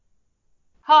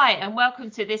Hi, and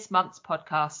welcome to this month's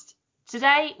podcast.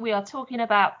 Today, we are talking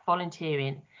about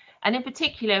volunteering, and in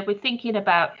particular, we're thinking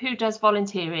about who does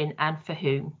volunteering and for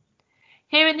whom.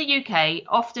 Here in the UK,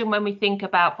 often when we think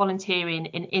about volunteering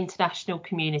in international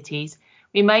communities,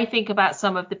 we may think about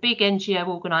some of the big NGO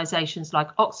organisations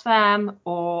like Oxfam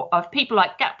or of people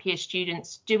like Gap Year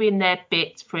students doing their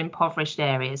bit for impoverished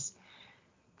areas.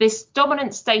 This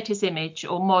dominant status image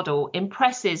or model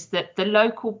impresses that the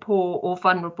local poor or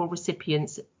vulnerable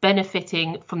recipients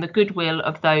benefiting from the goodwill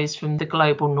of those from the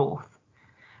global north.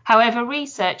 However,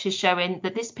 research is showing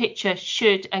that this picture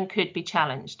should and could be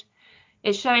challenged.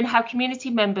 It's showing how community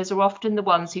members are often the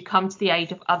ones who come to the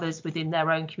aid of others within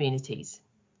their own communities.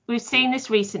 We've seen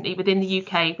this recently within the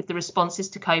UK with the responses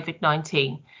to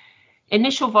COVID-19.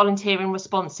 Initial volunteering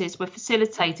responses were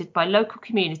facilitated by local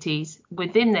communities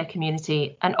within their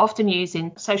community and often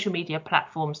using social media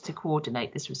platforms to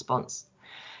coordinate this response.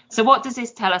 So what does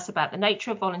this tell us about the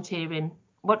nature of volunteering?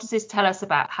 What does this tell us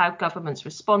about how governments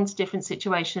respond to different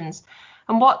situations?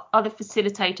 And what are the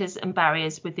facilitators and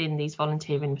barriers within these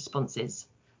volunteering responses?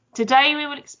 Today, we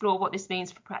will explore what this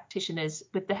means for practitioners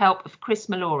with the help of Chris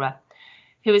Malora,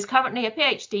 who is currently a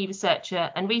PhD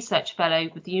researcher and research fellow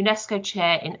with the UNESCO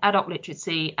Chair in Adult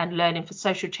Literacy and Learning for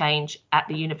Social Change at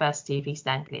the University of East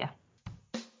Anglia.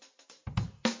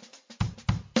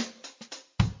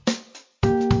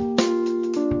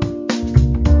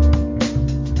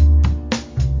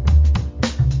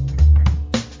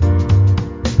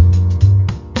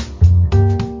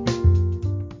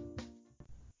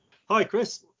 Hi,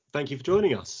 Chris. Thank you for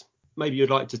joining us. Maybe you'd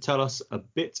like to tell us a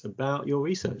bit about your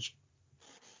research.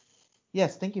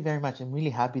 Yes, thank you very much. I'm really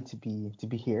happy to be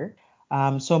here.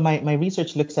 So my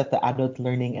research looks at the adult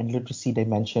learning and literacy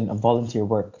dimension of volunteer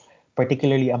work,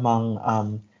 particularly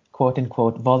among quote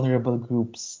unquote vulnerable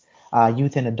groups,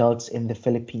 youth and adults in the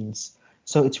Philippines.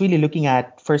 So it's really looking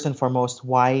at first and foremost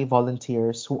why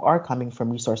volunteers who are coming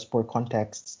from resource poor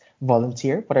contexts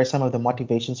volunteer. What are some of the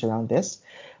motivations around this?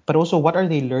 But also what are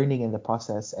they learning in the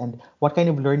process, and what kind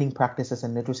of learning practices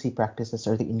and literacy practices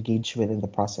are they engaged with in the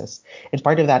process? And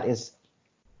part of that is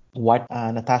what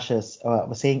Natasha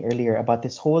was saying earlier about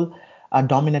this whole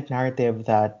dominant narrative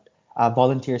that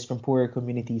volunteers from poorer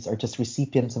communities are just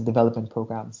recipients of development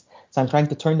programs. So I'm trying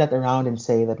to turn that around and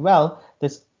say that, well,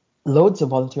 there's loads of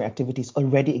volunteer activities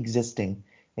already existing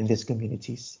in these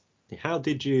communities. How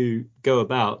did you go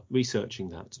about researching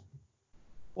that?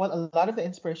 Well, a lot of the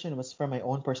inspiration was from my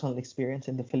own personal experience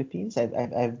in the Philippines.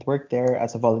 I've worked there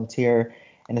as a volunteer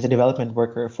and as a development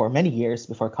worker for many years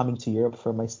before coming to Europe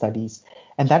for my studies.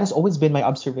 And that has always been my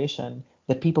observation,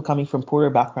 that people coming from poorer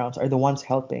backgrounds are the ones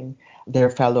helping their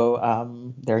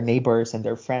their neighbors and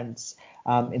their friends.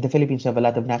 In the Philippines, you have a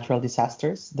lot of natural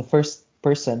disasters. The first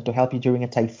person to help you during a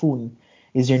typhoon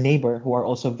is your neighbor, who are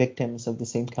also victims of the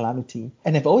same calamity.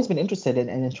 And I've always been interested in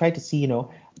and try to see,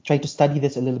 try to study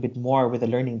this a little bit more with the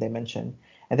learning dimension.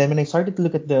 And then when I started to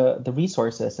look at the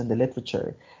resources and the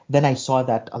literature, then I saw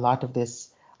that a lot of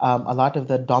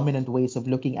the dominant ways of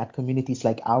looking at communities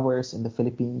like ours in the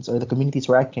Philippines, or the communities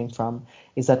where I came from,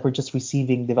 is that we're just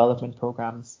receiving development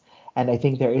programs. And I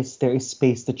think there is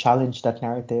space to challenge that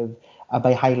narrative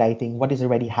by highlighting what is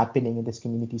already happening in these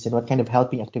communities and what kind of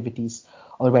helping activities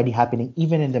already happening,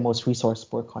 even in the most resource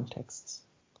poor contexts.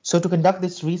 So to conduct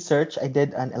this research, I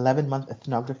did an 11-month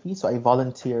ethnography. So I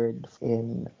volunteered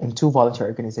in two volunteer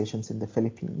organizations in the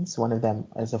Philippines, one of them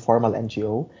as a formal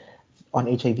NGO on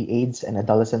HIV/AIDS and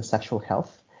adolescent sexual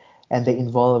health. And they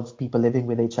involve people living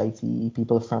with HIV,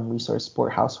 people from resource poor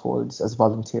households as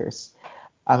volunteers.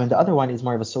 And the other one is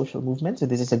more of a social movement. So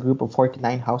this is a group of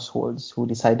 49 households who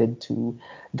decided to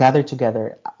gather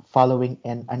together following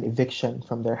an eviction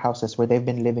from their houses where they've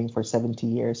been living for 70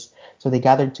 years. So they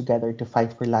gathered together to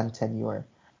fight for land tenure.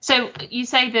 So you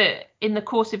say that in the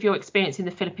course of your experience in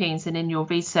the Philippines and in your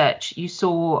research, you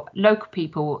saw local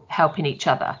people helping each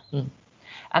other.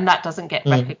 And that doesn't get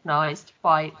recognised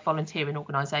by volunteering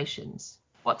organisations.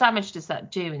 What damage does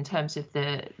that do in terms of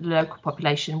the local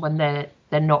population when they're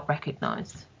not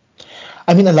recognised?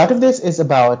 I mean, a lot of this is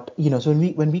about, so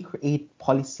when we create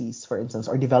policies, for instance,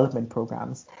 or development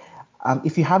programs,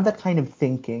 if you have that kind of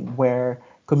thinking where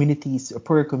communities or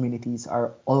poorer communities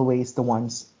are always the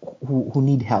ones who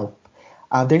need help,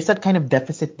 there's that kind of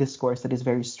deficit discourse that is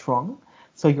very strong.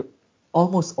 So you're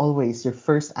almost always, your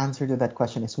first answer to that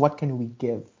question is, what can we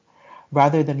give?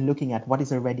 Rather than looking at what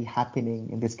is already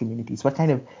happening in these communities, what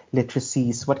kind of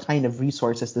literacies, what kind of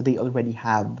resources do they already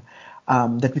have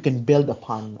that we can build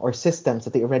upon, or systems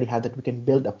that they already have that we can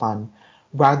build upon,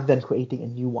 rather than creating a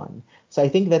new one. So I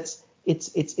think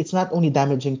it's not only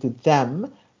damaging to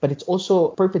them, but it's also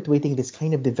perpetuating this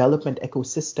kind of development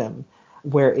ecosystem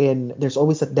wherein there's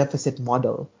always a deficit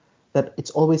model, that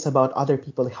it's always about other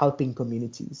people helping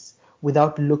communities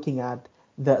without looking at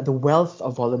the wealth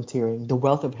of volunteering, the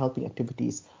wealth of helping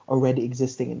activities already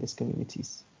existing in these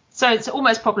communities. So it's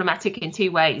almost problematic in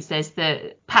two ways. There's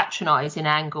the patronising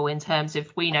angle in terms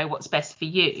of we know what's best for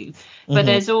you, but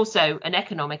there's also an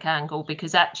economic angle,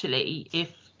 because actually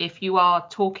if you are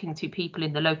talking to people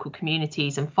in the local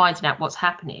communities and finding out what's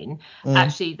happening,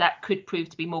 actually that could prove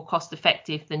to be more cost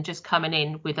effective than just coming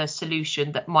in with a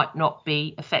solution that might not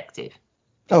be effective.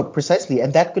 Oh, precisely.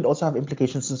 And that could also have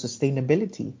implications on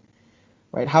sustainability,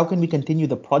 right? How can we continue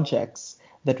the projects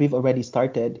that we've already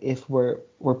started if we're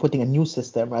putting a new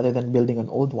system rather than building on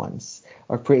old ones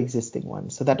or pre-existing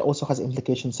ones? So that also has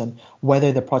implications on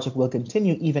whether the project will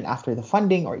continue even after the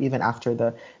funding or even after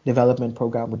the development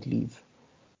program would leave.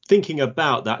 Thinking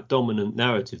about that dominant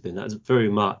narrative, then, that's very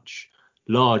much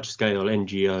large-scale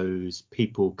NGOs,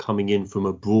 people coming in from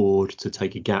abroad to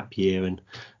take a gap year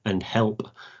and help.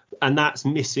 And that's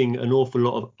missing an awful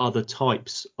lot of other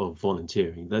types of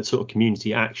volunteering, that sort of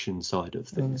community action side of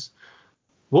things.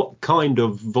 What kind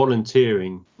of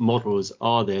volunteering models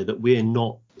are there that we're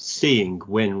not seeing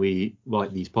when we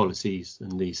write these policies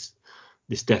and this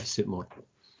deficit model?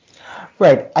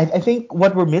 Right. I think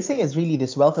what we're missing is really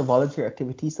this wealth of volunteer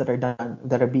activities that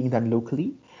are being done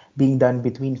locally, being done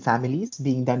between families,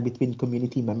 being done between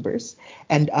community members,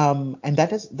 and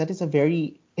that is a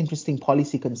very interesting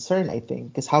policy concern, I think,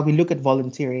 because how we look at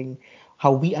volunteering,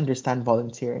 how we understand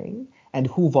volunteering, and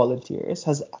who volunteers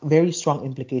has very strong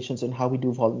implications on how we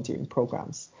do volunteering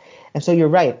programs. And so you're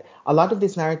right, a lot of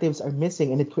these narratives are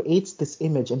missing, and it creates this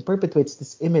image and perpetuates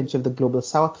this image of the global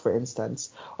south, for instance,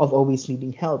 of always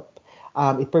needing help.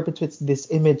 It perpetuates this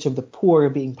image of the poor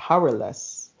being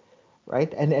powerless,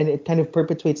 right? And it kind of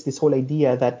perpetuates this whole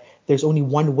idea that there's only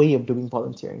one way of doing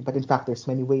volunteering, but in fact there's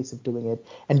many ways of doing it,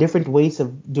 and different ways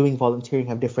of doing volunteering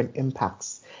have different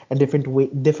impacts and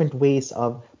different ways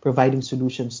of providing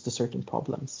solutions to certain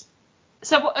problems.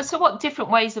 So what different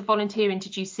ways of volunteering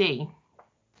did you see?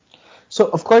 So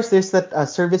of course there's that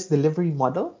service delivery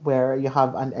model where you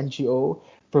have an NGO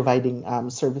providing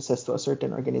services to a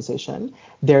certain organization.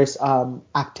 There's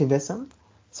activism.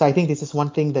 So I think this is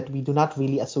one thing that we do not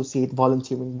really associate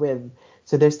volunteering with.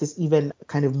 So there's this even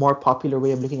kind of more popular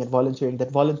way of looking at volunteering,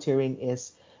 that volunteering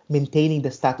is maintaining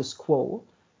the status quo,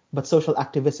 but social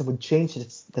activism would change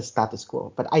the status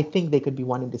quo. But I think they could be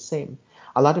one and the same.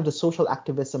 A lot of the social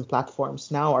activism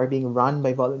platforms now are being run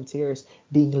by volunteers,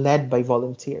 being led by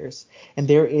volunteers. And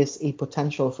there is a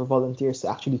potential for volunteers to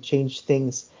actually change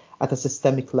things at a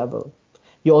systemic level.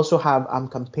 You also have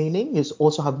campaigning. You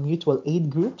also have mutual aid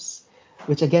groups,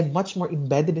 which again much more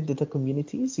embedded into the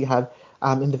communities. You have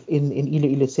in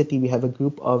Iloilo City, we have a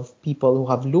group of people who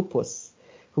have lupus,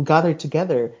 who gather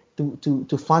together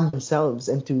to fund themselves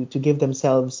and to give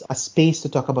themselves a space to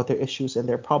talk about their issues and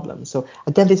their problems. So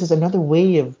again, this is another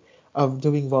way of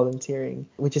doing volunteering,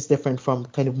 which is different from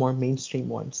kind of more mainstream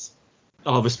ones.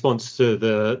 Our response to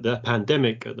the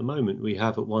pandemic at the moment, we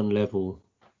have at one level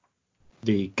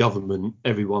the government,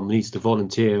 everyone needs to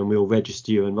volunteer and we'll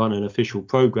register you and run an official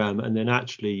program. And then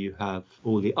actually you have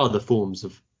all the other forms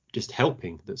of just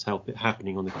helping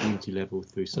happening on the community level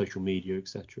through social media,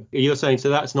 etc. You're saying so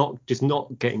that's not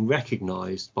getting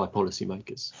recognised by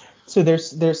policymakers. So there's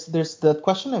the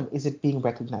question of, is it being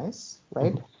recognized,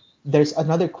 right? There's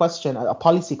another question, a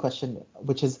policy question,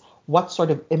 which is what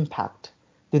sort of impact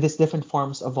do these different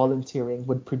forms of volunteering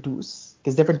would produce?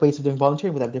 Because different ways of doing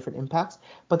volunteering would have different impacts.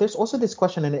 But there's also this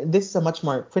question, and this is a much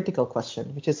more critical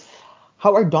question, which is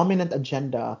how are dominant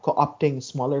agenda co-opting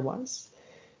smaller ones?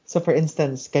 So for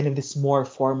instance, kind of this more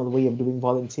formal way of doing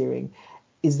volunteering,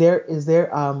 is there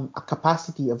a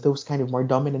capacity of those kind of more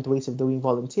dominant ways of doing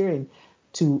volunteering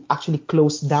to actually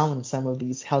close down some of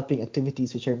these helping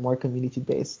activities which are more community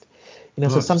based?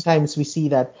 So sometimes we see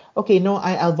that, okay, no,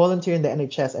 I'll volunteer in the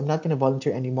NHS. I'm not going to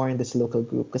volunteer anymore in this local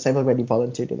group because I've already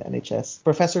volunteered in the NHS.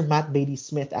 Professor Matt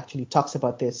Beatty-Smith actually talks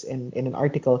about this in an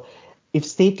article. If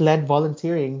state-led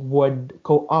volunteering would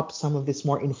co-opt some of these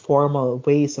more informal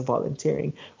ways of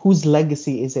volunteering, whose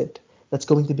legacy is it that's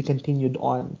going to be continued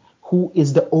on? Who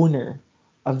is the owner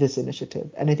of this initiative?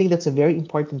 And I think that's a very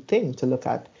important thing to look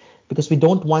at, because we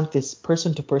don't want this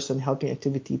person-to-person helping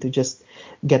activity to just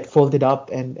get folded up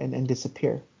and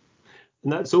disappear.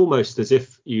 And that's almost as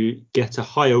if you get a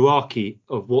hierarchy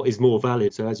of what is more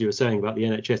valid. So as you were saying about the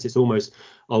NHS, it's almost,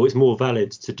 it's more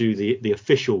valid to do the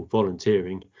official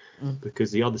volunteering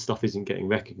because the other stuff isn't getting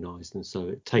recognised. And so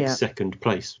it takes second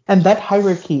place. And that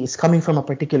hierarchy is coming from a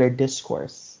particular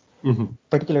discourse,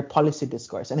 particular policy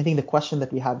discourse. And I think the question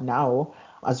that we have now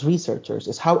as researchers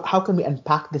is how can we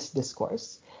unpack this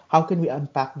discourse How can we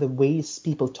unpack the ways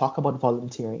people talk about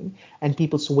volunteering and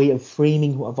people's way of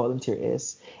framing who a volunteer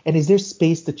is? And is there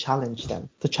space to challenge them,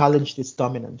 to challenge this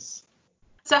dominance?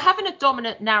 So having a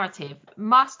dominant narrative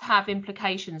must have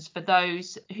implications for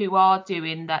those who are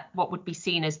doing that, what would be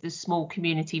seen as the small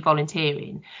community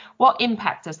volunteering. What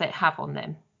impact does that have on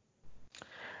them?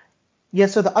 Yeah,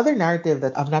 so the other narrative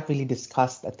that I've not really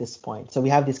discussed at this point. So we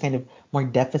have this kind of more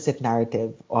deficit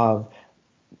narrative of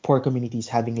poor communities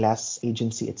having less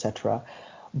agency, etc.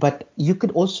 But you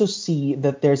could also see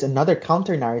that there's another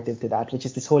counter narrative to that, which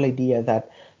is this whole idea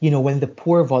that, when the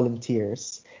poor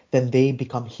volunteers, then they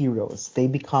become heroes. They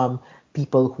become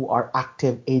people who are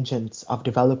active agents of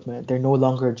development. They're no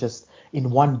longer just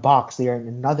in one box, they are in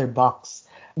another box.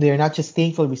 They are not just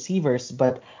thankful receivers,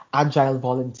 but agile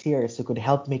volunteers who could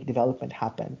help make development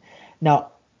happen.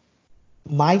 Now,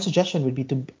 my suggestion would be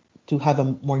to have a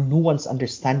more nuanced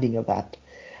understanding of that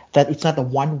it's not a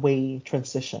one-way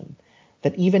transition,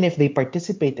 that even if they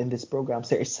participate in these programs,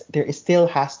 there still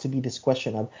has to be this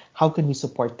question of how can we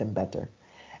support them better.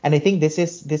 And I think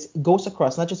this goes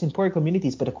across not just in poor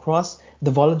communities, but across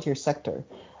the volunteer sector,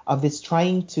 of this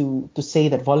trying to say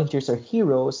that volunteers are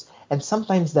heroes, and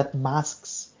sometimes that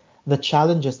masks the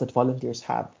challenges that volunteers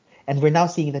have. And we're now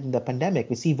seeing that in the pandemic.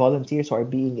 We see volunteers who are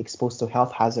being exposed to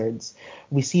health hazards.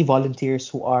 We see volunteers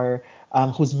who are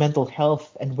whose mental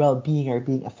health and well-being are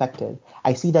being affected.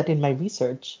 I see that in my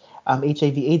research.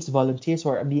 HIV/AIDS volunteers who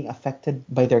are being affected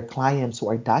by their clients who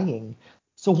are dying.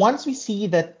 So once we see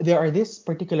that there are these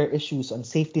particular issues on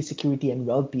safety, security, and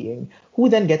well-being, who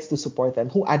then gets to support them?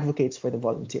 Who advocates for the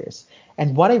volunteers?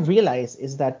 And what I realize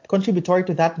is that contributory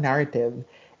to that narrative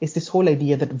is this whole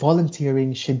idea that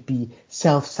volunteering should be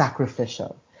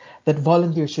self-sacrificial, that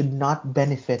volunteers should not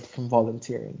benefit from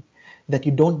volunteering, that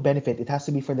you don't benefit, it has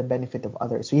to be for the benefit of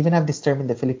others. We even have this term in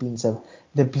the Philippines of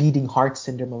the bleeding heart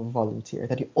syndrome of a volunteer,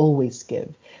 that you always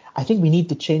give. I think we need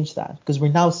to change that, because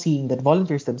we're now seeing that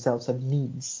volunteers themselves have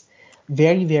needs,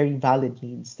 very, very valid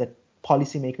needs that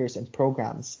policymakers and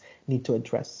programs need to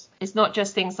address. It's not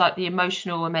just things like the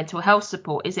emotional and mental health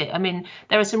support, is it? I mean,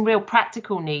 there are some real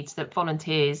practical needs that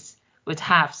volunteers would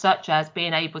have, such as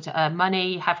being able to earn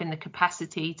money, having the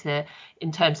capacity to,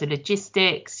 in terms of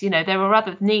logistics, there are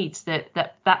other needs that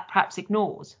perhaps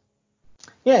ignores.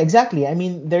 Yeah, exactly. I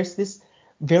mean, there's this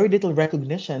very little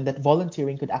recognition that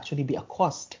volunteering could actually be a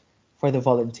cost for the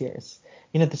volunteers.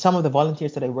 Some of the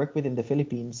volunteers that I work with in the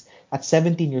Philippines, at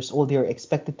 17 years old, they are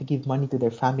expected to give money to their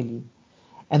family.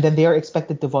 And then they are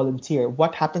expected to volunteer.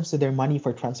 What happens to their money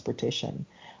for transportation?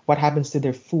 What happens to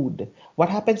their food? What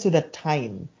happens to that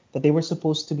time that they were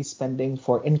supposed to be spending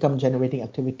for income generating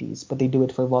activities, but they do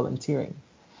it for volunteering?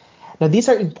 Now, these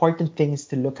are important things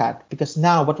to look at, because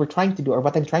now what we're trying to do, or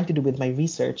what I'm trying to do with my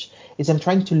research, is I'm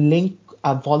trying to link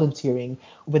volunteering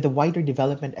with the wider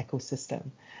development ecosystem,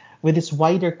 with this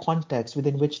wider context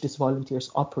within which these volunteers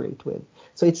operate with.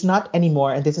 So it's not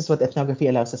anymore, and this is what ethnography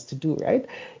allows us to do, right?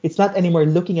 It's not anymore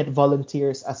looking at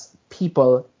volunteers as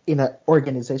people in an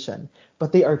organization,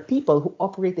 but they are people who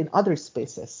operate in other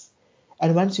spaces.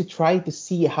 And once you try to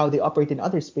see how they operate in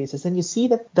other spaces, then you see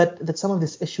that some of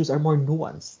these issues are more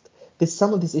nuanced.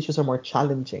 Some of these issues are more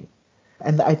challenging.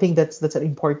 And I think that's an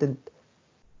important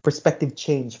perspective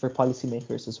change for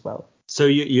policymakers as well. So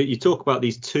you talk about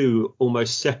these two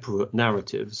almost separate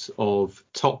narratives of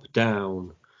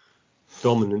top-down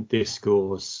dominant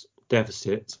discourse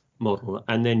deficit model,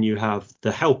 and then you have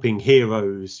the helping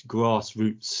heroes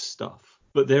grassroots stuff.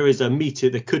 But there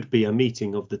could be a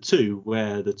meeting of the two,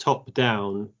 where the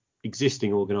top-down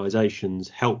existing organizations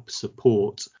help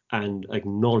support and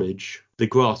acknowledge the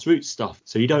grassroots stuff.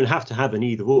 So you don't have to have an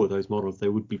either or of those models. They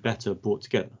would be better brought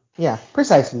together. Yeah,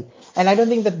 precisely. And I don't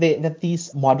think that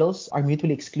these models are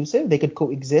mutually exclusive. They could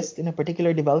coexist in a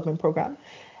particular development program.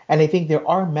 And I think there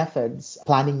are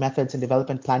planning methods and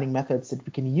development planning methods that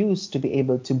we can use to be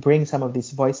able to bring some of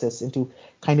these voices into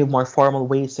kind of more formal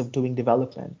ways of doing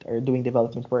development or doing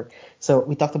development work. So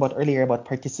we talked about earlier about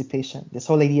participation. This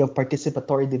whole idea of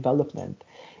participatory development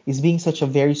is being such a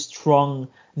very strong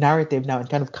narrative now, and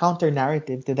kind of counter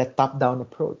narrative to that top-down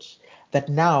approach, that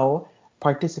now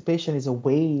participation is a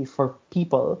way for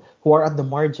people who are at the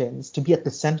margins to be at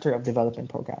the center of development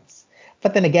programs.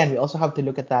 But then again, we also have to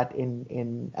look at that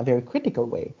in a very critical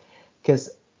way, because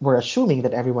we're assuming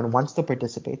that everyone wants to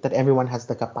participate, that everyone has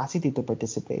the capacity to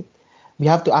participate. We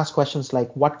have to ask questions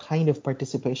like, what kind of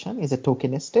participation? Is it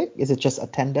tokenistic? Is it just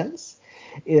attendance?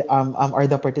 Are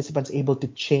the participants able to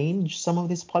change some of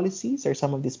these policies or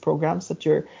some of these programs that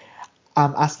you're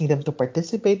asking them to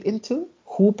participate into?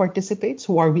 Who participates?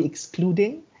 Who are we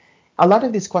excluding? A lot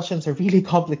of these questions are really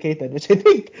complicated, which I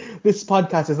think this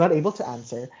podcast is not able to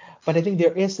answer. But I think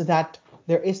there is that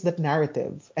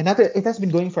narrative, and it has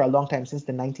been going for a long time, since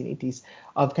the 1980s,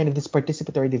 of kind of this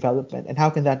participatory development, and how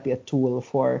can that be a tool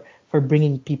for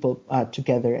bringing people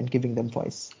together and giving them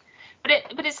voice.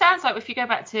 But it sounds like, if you go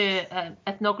back to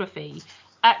ethnography,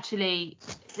 actually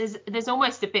there's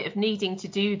almost a bit of needing to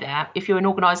do that. If you're an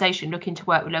organisation looking to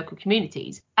work with local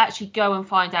communities, actually go and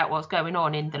find out what's going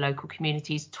on in the local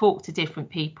communities, talk to different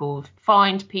people,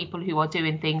 find people who are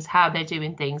doing things, how they're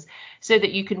doing things, so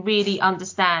that you can really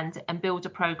understand and build a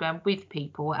programme with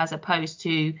people, as opposed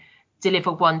to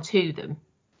deliver one to them.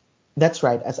 That's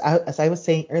right. As I was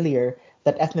saying earlier,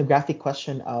 that ethnographic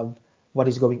question of what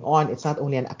is going on, it's not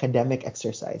only an academic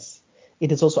exercise.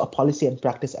 It is also a policy and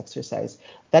practice exercise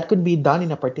that could be done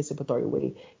in a participatory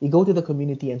way. You go to the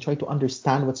community and try to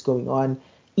understand what's going on,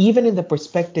 even in the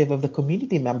perspective of the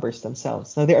community members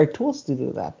themselves. Now, there are tools to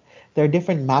do that. There are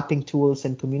different mapping tools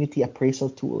and community appraisal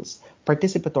tools,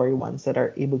 participatory ones, that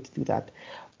are able to do that.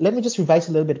 Let me just revise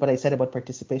a little bit what I said about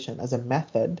participation as a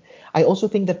method. I also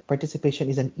think that participation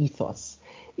is an ethos.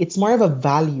 It's more of a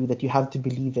value that you have to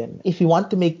believe in. If you want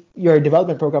to make your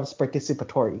development programs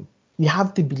participatory, you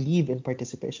have to believe in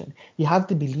participation. You have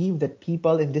to believe that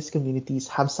people in these communities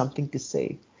have something to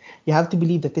say. You have to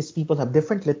believe that these people have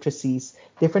different literacies,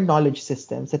 different knowledge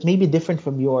systems that may be different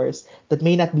from yours, that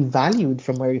may not be valued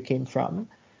from where you came from,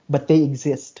 but they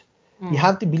exist. You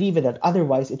have to believe in that.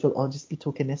 Otherwise, it will all just be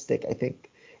tokenistic, I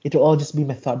think. It will all just be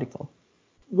methodical.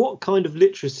 What kind of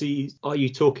literacy are you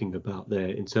talking about there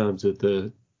in terms of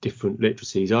the different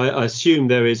literacies? I assume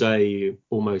there is a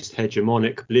almost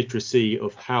hegemonic literacy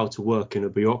of how to work in a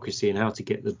bureaucracy and how to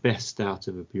get the best out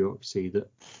of a bureaucracy that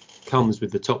comes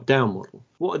with the top-down model.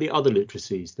 What are the other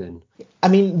literacies then? I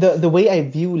mean, the way I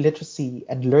view literacy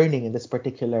and learning in this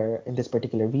particular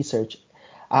research,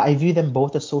 I view them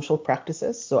both as social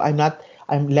practices. So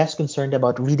I'm less concerned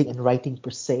about reading and writing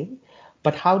per se,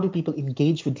 but how do people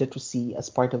engage with literacy as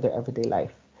part of their everyday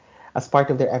life, as part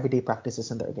of their everyday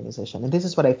practices in the organization. And this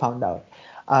is what I found out,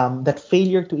 that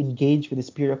failure to engage with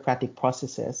these bureaucratic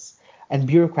processes and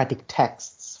bureaucratic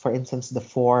texts, for instance, the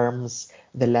forms,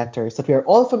 the letters that we are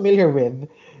all familiar with,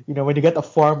 when you get a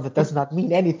form that does not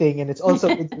mean anything and it's also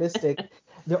idealistic,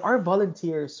 there are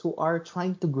volunteers who are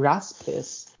trying to grasp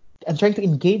this and trying to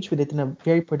engage with it in a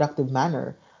very productive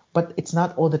manner, but it's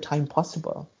not all the time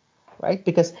possible, right?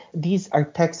 Because these are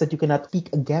texts that you cannot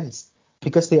speak against,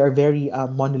 because they are very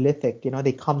monolithic.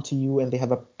 They come to you and they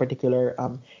have a particular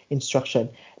instruction.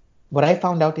 What I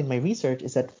found out in my research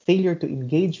is that failure to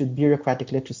engage with bureaucratic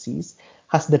literacies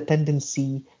has the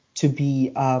tendency to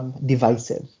be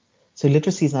divisive. So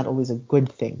literacy is not always a good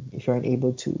thing if you're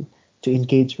unable to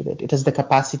engage with it. It has the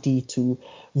capacity to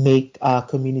make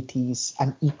communities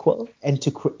unequal and to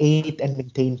create and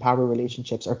maintain power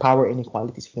relationships or power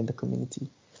inequalities within the community.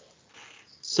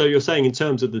 So you're saying, in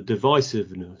terms of the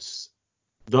divisiveness,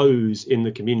 those in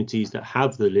the communities that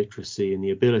have the literacy and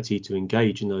the ability to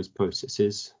engage in those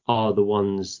processes are the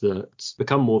ones that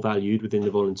become more valued within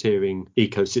the volunteering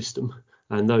ecosystem,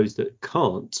 and those that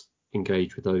can't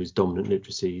engage with those dominant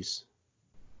literacies,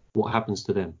 what happens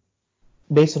to them?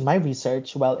 Based on my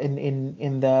research, well,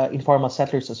 in the Informal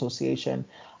Settlers Association,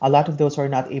 a lot of those who are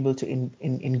not able to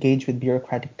engage with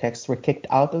bureaucratic texts were kicked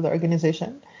out of the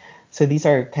organization. So these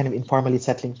are kind of informally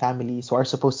settling families who are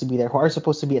supposed to be there, who are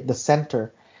supposed to be at the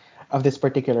center of this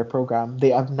particular program. They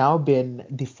have now been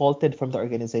defaulted from the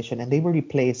organization, and they were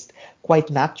replaced quite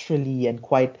naturally and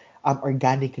quite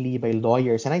organically by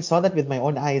lawyers. And I saw that with my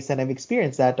own eyes, and I've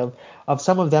experienced that of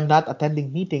some of them not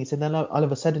attending meetings, and then all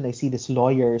of a sudden I see these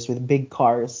lawyers with big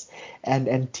cars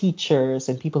and teachers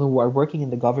and people who are working in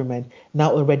the government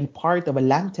now already part of a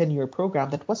land tenure program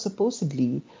that was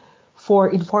supposedly for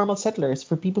informal settlers,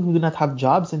 for people who do not have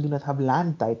jobs and do not have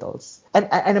land titles. And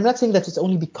I'm not saying that it's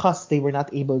only because they were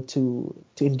not able to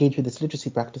engage with this literacy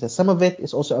practices. Some of it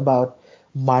is also about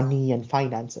money and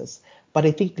finances. But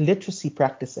I think literacy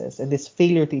practices and this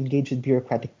failure to engage with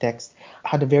bureaucratic text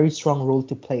had a very strong role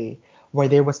to play, where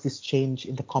there was this change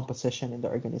in the composition in the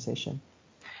organization.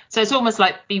 So it's almost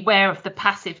like beware of the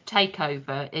passive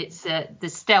takeover. It's the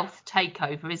stealth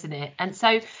takeover, isn't it? And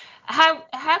so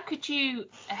how could you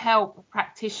help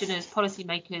practitioners,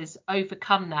 policymakers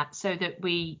overcome that, so that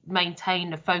we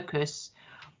maintain a focus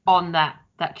on that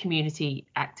community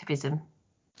activism?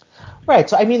 Right.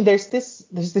 So I mean, there's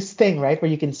this thing, right,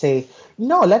 where you can say,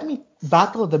 no, let me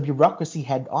battle the bureaucracy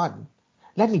head on.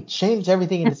 Let me change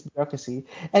everything in this bureaucracy.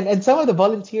 And some of the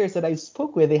volunteers that I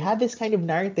spoke with, they had this kind of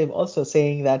narrative also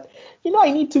saying that,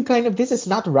 I need to this is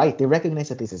not right. They recognize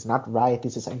that this is not right.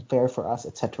 This is unfair for us,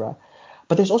 etc.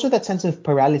 But there's also that sense of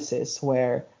paralysis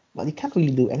where, well, you can't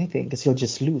really do anything because you'll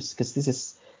just lose, because this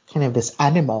is kind of this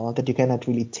animal that you cannot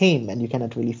really tame and you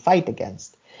cannot really fight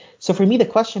against. So for me, the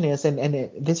question is, and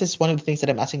this is one of the things that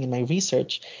I'm asking in my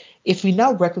research, if we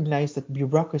now recognize that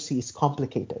bureaucracy is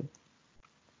complicated,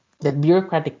 that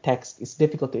bureaucratic text is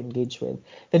difficult to engage with,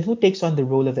 then who takes on the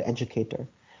role of the educator?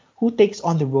 Who takes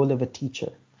on the role of a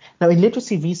teacher? Now, in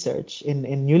literacy research,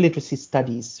 in new literacy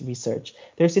studies research,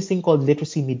 there's this thing called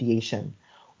literacy mediation,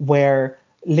 where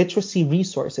literacy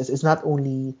resources is not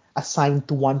only assigned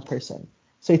to one person,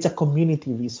 so it's a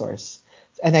community resource.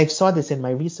 And I saw this in my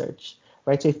research,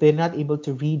 right? So if they're not able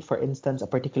to read, for instance, a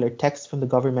particular text from the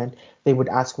government, they would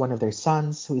ask one of their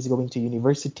sons who is going to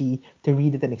university to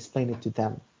read it and explain it to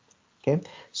them. Okay,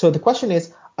 so the question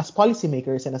is, as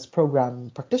policymakers and as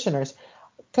program practitioners,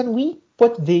 can we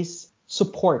put this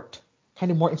support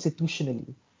kind of more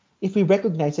institutionally? If we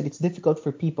recognize that it's difficult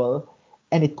for people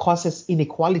and it causes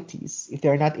inequalities if they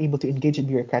are not able to engage in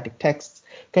bureaucratic texts,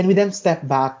 can we then step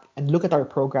back and look at our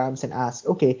programs and ask,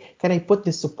 okay, can I put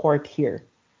this support here?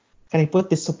 Can I put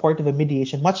this support of a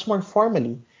mediation much more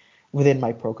formally within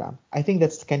my program? I think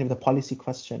that's kind of the policy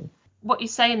question. What you're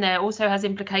saying there also has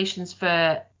implications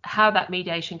for how that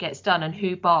mediation gets done and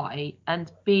who by,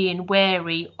 and being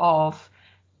wary of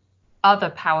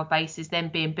other power bases then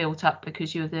being built up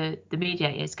because you're the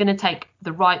mediator. It's going to take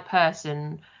the right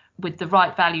person with the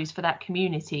right values for that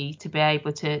community to be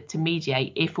able to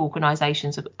mediate if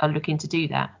organisations are looking to do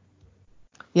that.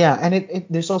 Yeah, and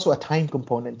there's also a time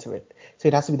component to it. So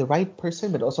it has to be the right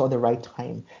person, but also at the right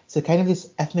time. So kind of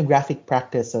this ethnographic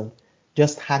practice of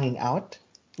just hanging out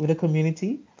with a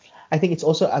community, I think it's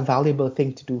also a valuable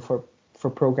thing to do for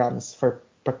programs, for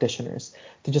practitioners,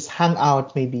 to just hang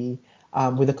out maybe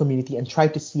with a community and try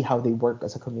to see how they work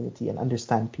as a community and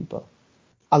understand people.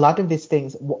 A lot of these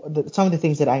things, some of the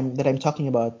things that I'm talking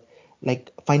about,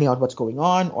 like finding out what's going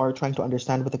on or trying to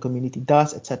understand what the community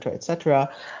does, etc.,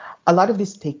 a lot of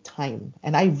these take time.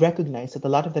 And I recognize that a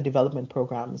lot of the development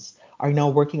programs are now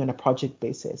working on a project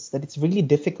basis, that it's really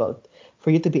difficult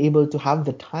for you to be able to have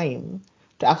the time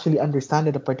to actually understand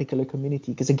a particular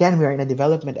community. Because again, we are in a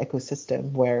development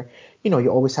ecosystem where, you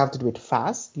always have to do it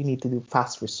fast. You need to do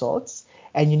fast results,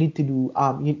 and you need to do,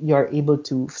 you are able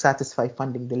to satisfy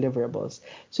funding deliverables.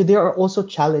 So there are also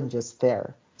challenges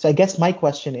there. So I guess my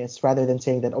question is, rather than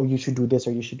saying that, oh, you should do this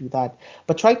or you should do that,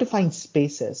 but try to find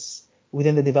spaces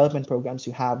within the development programs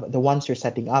you have, the ones you're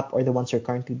setting up or the ones you're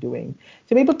currently doing,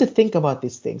 to be able to think about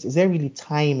these things. Is there really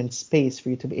time and space for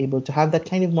you to be able to have that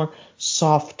kind of more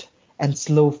soft and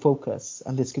slow focus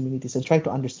on these communities and try to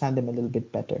understand them a little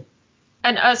bit better?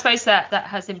 And I suppose that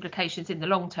has implications in the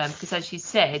long term, because as you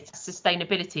said,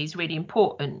 sustainability is really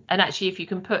important. And actually, if you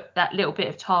can put that little bit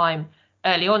of time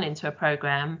early on into a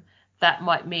program, that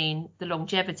might mean the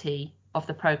longevity of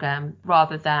the program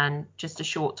rather than just a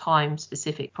short time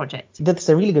specific project. That's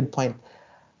a really good point.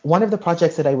 One of the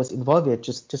projects that I was involved with,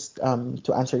 just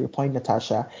to answer your point,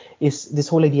 Natasha, is this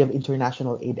whole idea of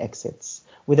international aid exits.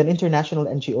 With an international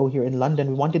NGO here in London,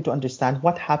 we wanted to understand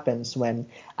what happens when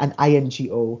an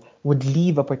INGO would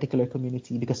leave a particular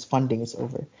community because funding is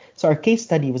over. So our case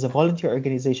study was a volunteer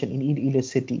organization in Iloilo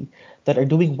City that are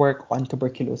doing work on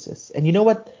tuberculosis. And you know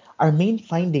what? Our main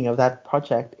finding of that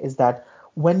project is that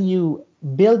when you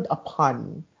build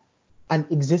upon an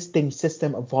existing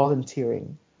system of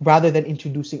volunteering rather than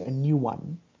introducing a new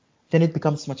one, then it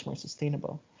becomes much more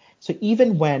sustainable. So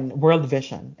even when World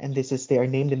Vision, and they are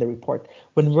named in the report,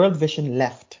 when World Vision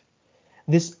left,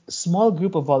 this small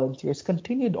group of volunteers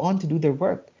continued on to do their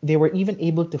work. They were even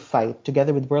able to fight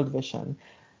together with World Vision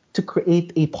to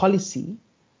create a policy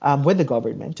with the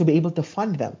government to be able to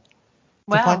fund them,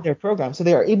 to fund their program. So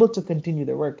they are able to continue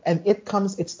their work. And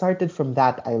it started from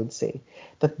that, I would say,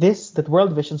 that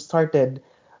World Vision started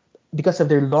because of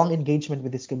their long engagement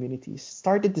with these communities,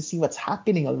 started to see what's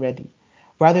happening already.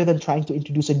 Rather than trying to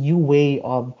introduce a new way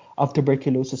of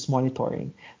tuberculosis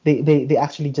monitoring, they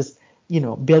actually just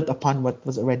built upon what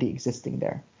was already existing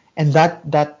there, and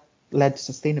that led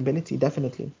to sustainability,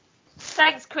 definitely.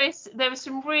 Thanks, Chris. There were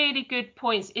some really good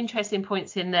points, interesting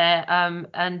points in there.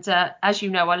 And as you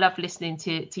know, I love listening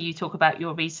to you talk about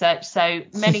your research. So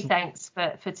many thanks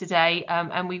for today.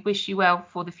 And we wish you well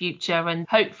for the future. And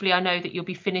hopefully I know that you'll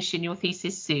be finishing your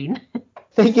thesis soon.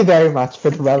 Thank you very much for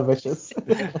the well wishes.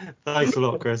 Thanks a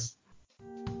lot, Chris.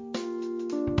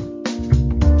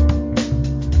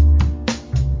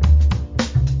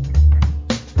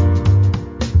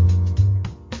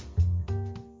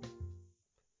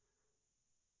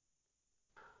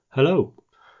 Hello.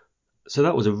 So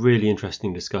that was a really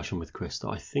interesting discussion with Chris that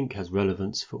I think has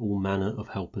relevance for all manner of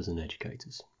helpers and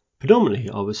educators. Predominantly,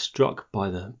 I was struck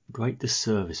by the great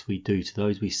disservice we do to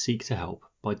those we seek to help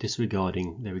by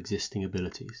disregarding their existing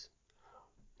abilities.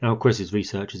 Now, Chris's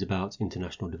research is about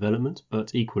international development,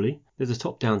 but equally, there's a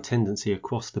top-down tendency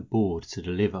across the board to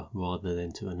deliver rather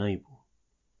than to enable.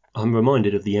 I'm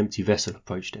reminded of the empty vessel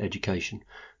approach to education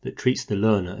that treats the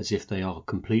learner as if they are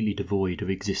completely devoid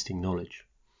of existing knowledge.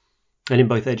 And in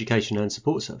both education and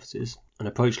support services, an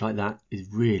approach like that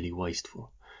is really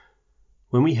wasteful.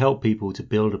 When we help people to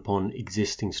build upon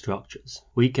existing structures,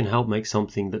 we can help make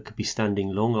something that could be standing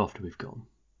long after we've gone,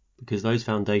 because those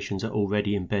foundations are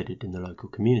already embedded in the local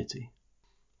community.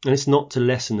 And it's not to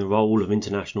lessen the role of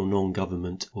international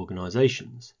non-government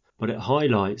organisations, but it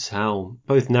highlights how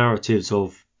both narratives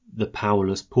of the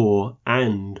powerless poor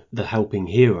and the helping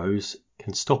heroes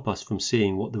can stop us from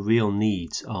seeing what the real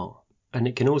needs are. And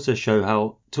it can also show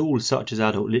how tools such as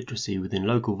adult literacy within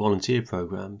local volunteer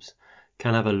programs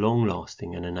can have a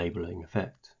long-lasting and enabling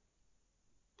effect.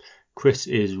 Chris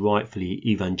is rightfully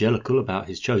evangelical about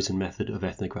his chosen method of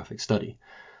ethnographic study.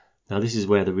 Now, this is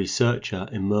where the researcher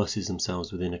immerses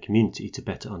themselves within a community to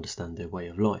better understand their way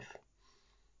of life.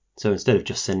 So instead of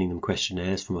just sending them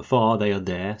questionnaires from afar, they are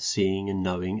there seeing and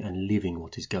knowing and living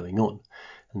what is going on.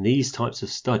 And these types of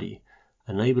study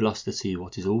enable us to see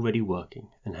what is already working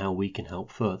and how we can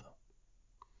help further.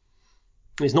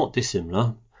 It's not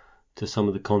dissimilar to some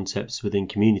of the concepts within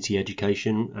community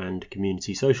education and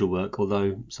community social work,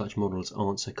 although such models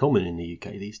aren't so common in the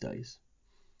UK these days.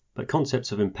 But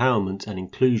concepts of empowerment and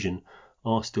inclusion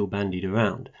are still bandied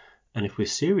around, and if we're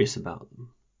serious about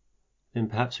them, then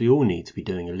perhaps we all need to be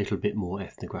doing a little bit more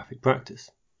ethnographic practice.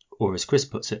 Or as Chris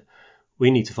puts it, we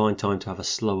need to find time to have a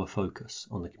slower focus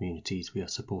on the communities we are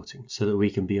supporting so that we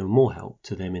can be of more help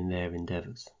to them in their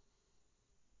endeavours.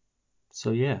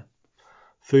 So yeah,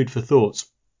 food for thought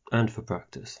and for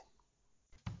practice.